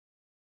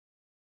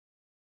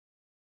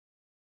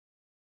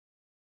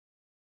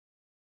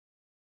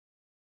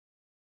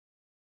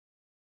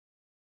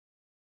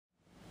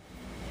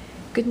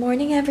Good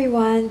morning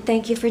everyone,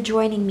 thank you for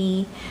joining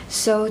me.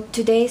 So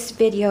today's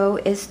video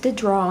is the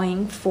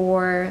drawing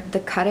for the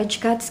Cottage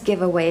Cutz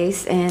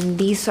giveaways, and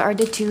these are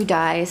the two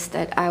dies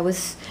that I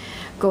was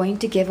going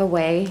to give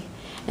away,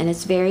 and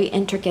it's very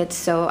intricate,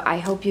 so I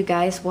hope you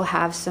guys will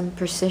have some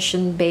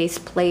precision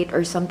based plate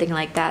or something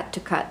like that to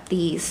cut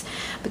these.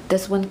 But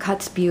this one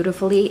cuts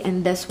beautifully,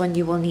 and this one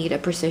you will need a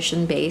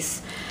precision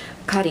base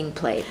cutting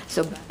plate.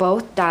 So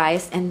both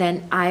dies, and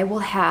then I will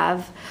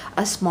have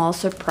a small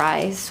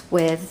surprise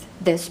with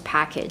this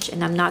package,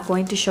 and I'm not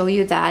going to show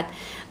you that.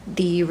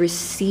 The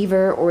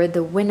receiver or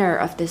the winner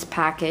of this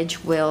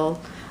package will,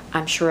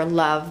 I'm sure,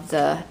 love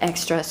the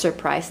extra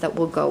surprise that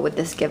will go with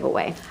this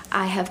giveaway.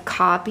 I have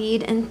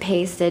copied and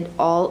pasted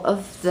all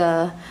of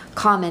the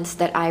comments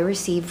that I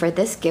received for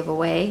this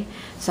giveaway,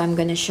 so I'm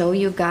going to show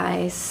you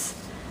guys.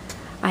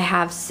 I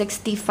have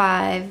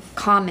 65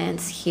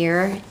 comments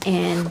here,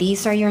 and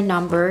these are your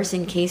numbers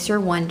in case you're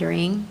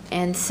wondering.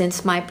 And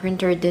since my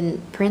printer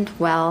didn't print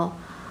well,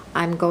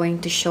 I'm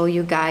going to show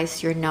you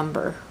guys your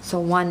number. So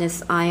 1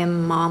 is I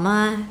Am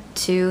Mama,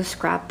 2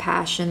 Scrap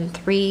Passion,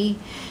 3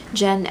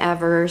 Jen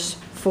Evers,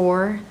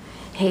 4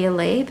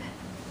 Haleb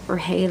or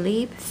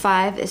Haleb,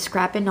 5 is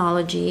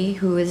Scrapinology,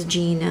 who is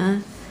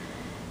Gina,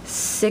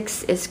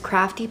 6 is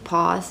Crafty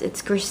Paws,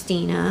 it's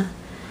Christina,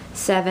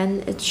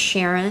 7 it's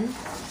Sharon,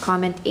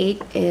 comment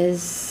 8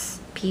 is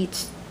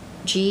Pete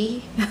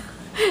G.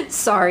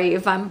 Sorry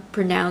if I'm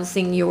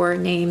pronouncing your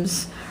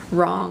names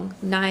wrong.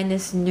 9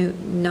 is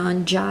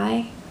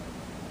Nanjai,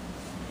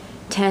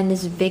 10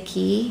 is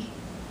Vicky,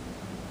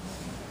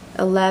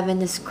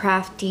 11 is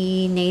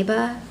Crafty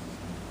Naba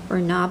or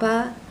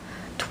Naba,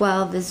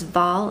 12 is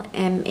Val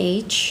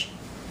MH,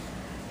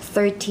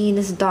 13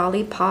 is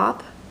Dolly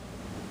Pop,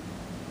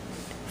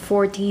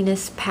 14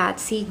 is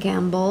Patsy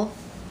Gamble,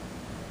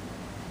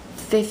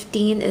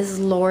 15 is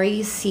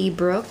Lori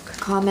Seabrook,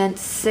 comment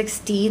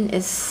 16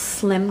 is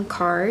Slim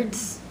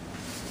Cards,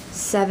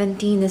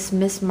 17 is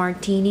Miss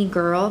Martini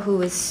Girl,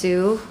 who is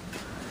Sue,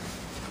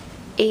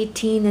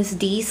 18 is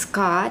D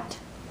Scott,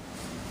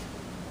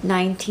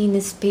 19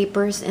 is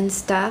Papers and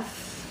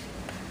Stuff,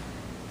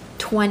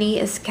 20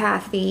 is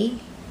Kathy,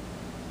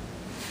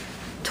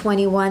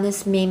 21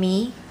 is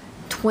Mimi,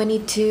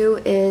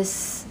 22 is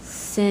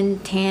Sin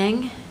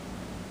Tang,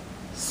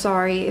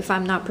 sorry if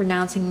I'm not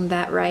pronouncing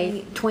that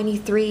right,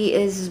 23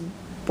 is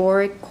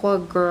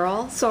Boricua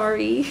Girl,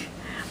 sorry,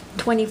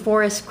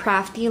 24 is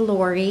Crafty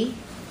Lori,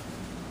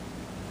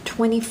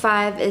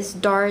 25 is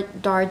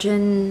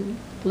Darjan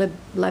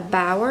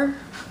Lebauer,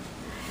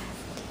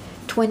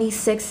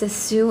 26 is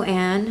Sue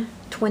Ann,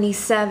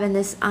 27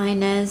 is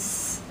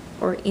Inez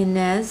or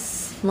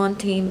Inez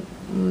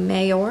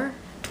Montemayor,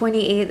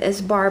 28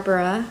 is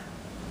Barbara,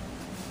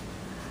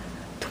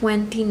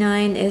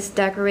 29 is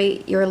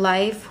Decorate Your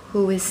Life,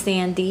 who is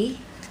Sandy,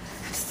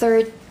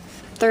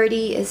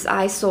 30 is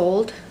I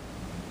Sold,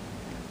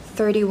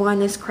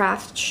 31 is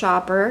Craft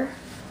Shopper,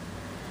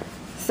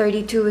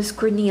 32 is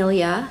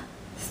Cornelia,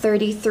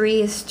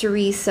 33 is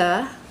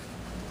Teresa,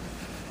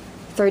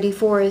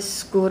 34 is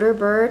Scooter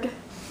Bird,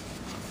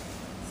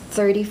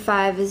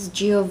 35 is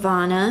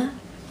Giovanna,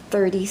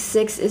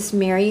 36 is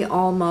Mary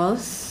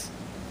Almos,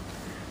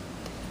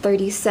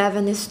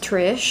 37 is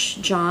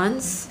Trish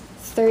Johns,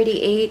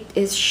 38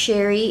 is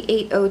Sherry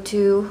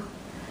 802,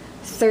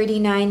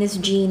 39 is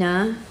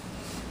Gina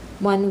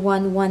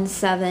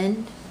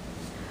 1117,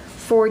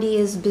 40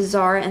 is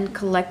Bizarre and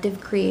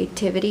Collective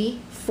Creativity,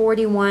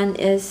 41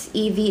 is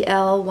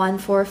EVL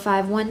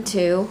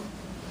 14512,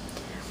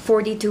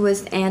 42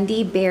 is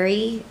Andy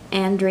Barry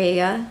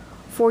Andrea,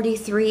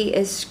 43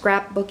 is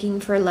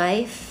Scrapbooking for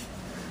Life,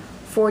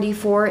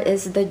 44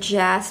 is The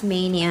Jazz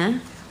Mania,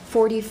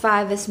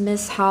 45 is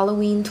Miss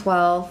Halloween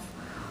 12,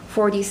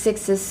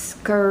 46 is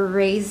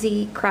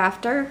Crazy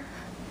Crafter,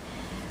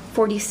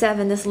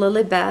 47 is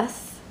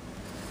Lilybeth,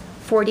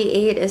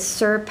 48 is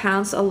Sir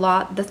Pounce a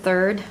Lot the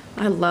Third,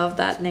 I love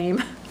that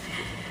name,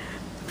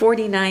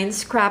 49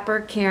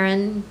 Scrapper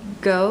Karen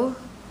Go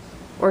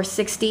or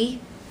 60,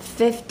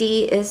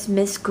 50 is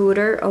Miss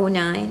Scooter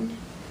 09,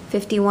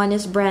 51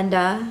 is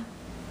Brenda,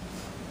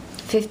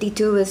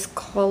 52 is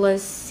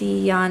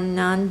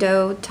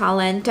Colosianando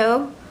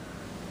Talento,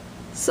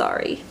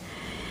 sorry,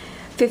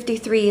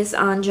 53 is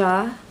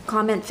Anja,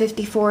 comment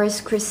 54 is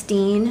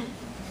Christine,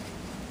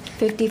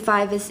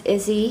 55 is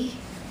Izzy,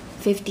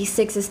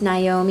 56 is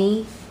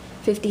Naomi,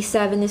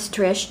 57 is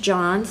Trish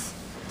Johns,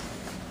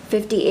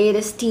 58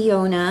 is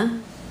Tiona,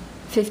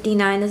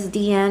 59 is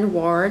Deanne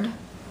Ward,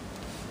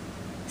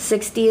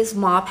 60 is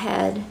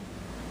Mophead,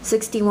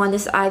 61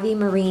 is Ivy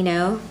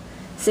Marino,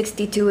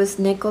 62 is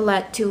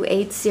Nicolette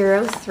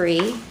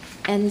 2803,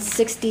 and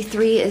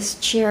 63 is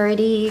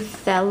Charity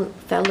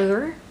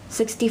Fellur,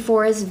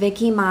 64 is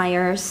Vicky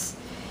Myers,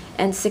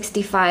 and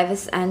 65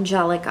 is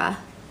Angelica.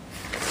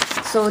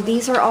 So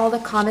these are all the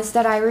comments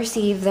that I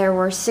received. There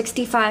were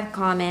 65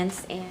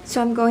 comments.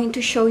 So I'm going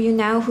to show you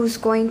now who's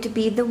going to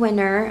be the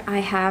winner. I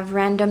have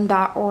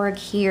random.org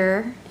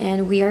here,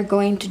 and we are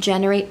going to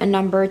generate a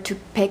number to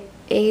pick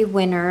a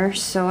winner.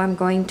 So I'm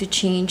going to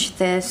change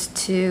this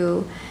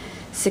to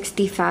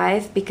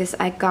 65 because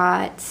I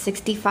got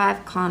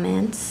 65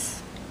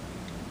 comments.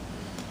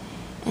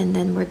 And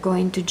then we're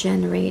going to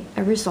generate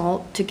a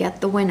result to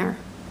get the winner.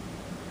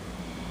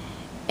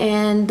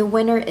 And the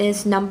winner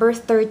is number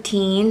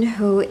 13,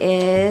 who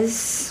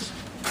is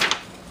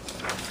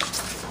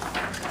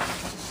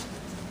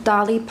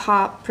Dolly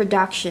Pop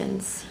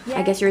Productions. Yay.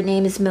 I guess your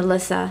name is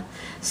Melissa.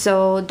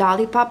 So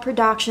Dolly Pop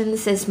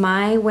Productions is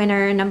my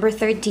winner, number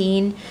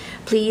 13.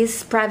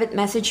 Please private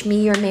message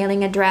me your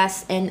mailing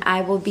address and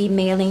I will be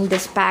mailing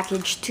this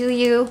package to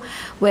you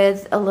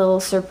with a little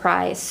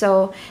surprise.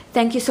 So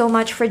thank you so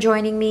much for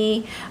joining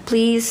me.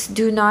 Please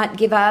do not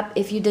give up.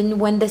 If you didn't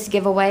win this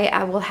giveaway,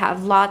 I will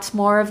have lots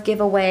more of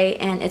giveaway,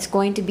 and it's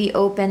going to be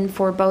open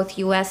for both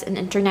US and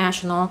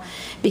international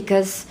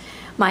because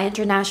my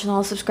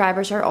international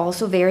subscribers are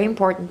also very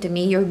important to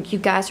me. You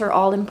guys are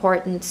all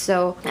important,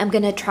 so I'm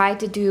gonna try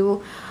to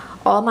do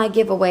all my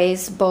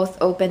giveaways both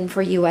open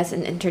for US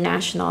and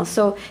international.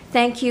 So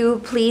thank you.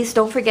 Please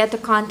don't forget to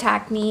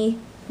contact me,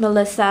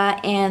 Melissa,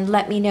 and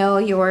let me know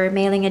your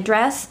mailing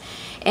address,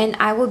 and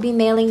I will be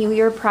mailing you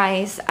your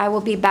prize. I will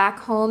be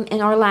back home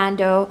in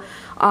Orlando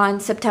on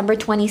September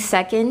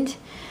 22nd,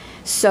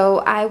 so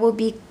I will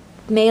be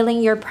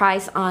mailing your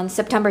prize on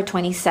September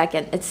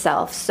 22nd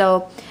itself.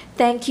 So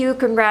thank you,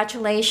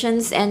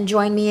 congratulations, and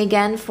join me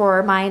again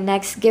for my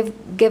next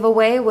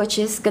giveaway, which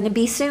is gonna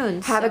be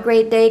soon. Have a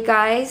great day,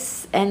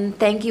 guys, and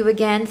thank you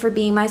again for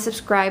being my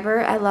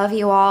subscriber. I love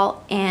you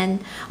all,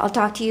 and I'll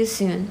talk to you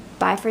soon.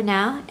 Bye for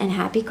now, and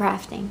happy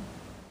crafting.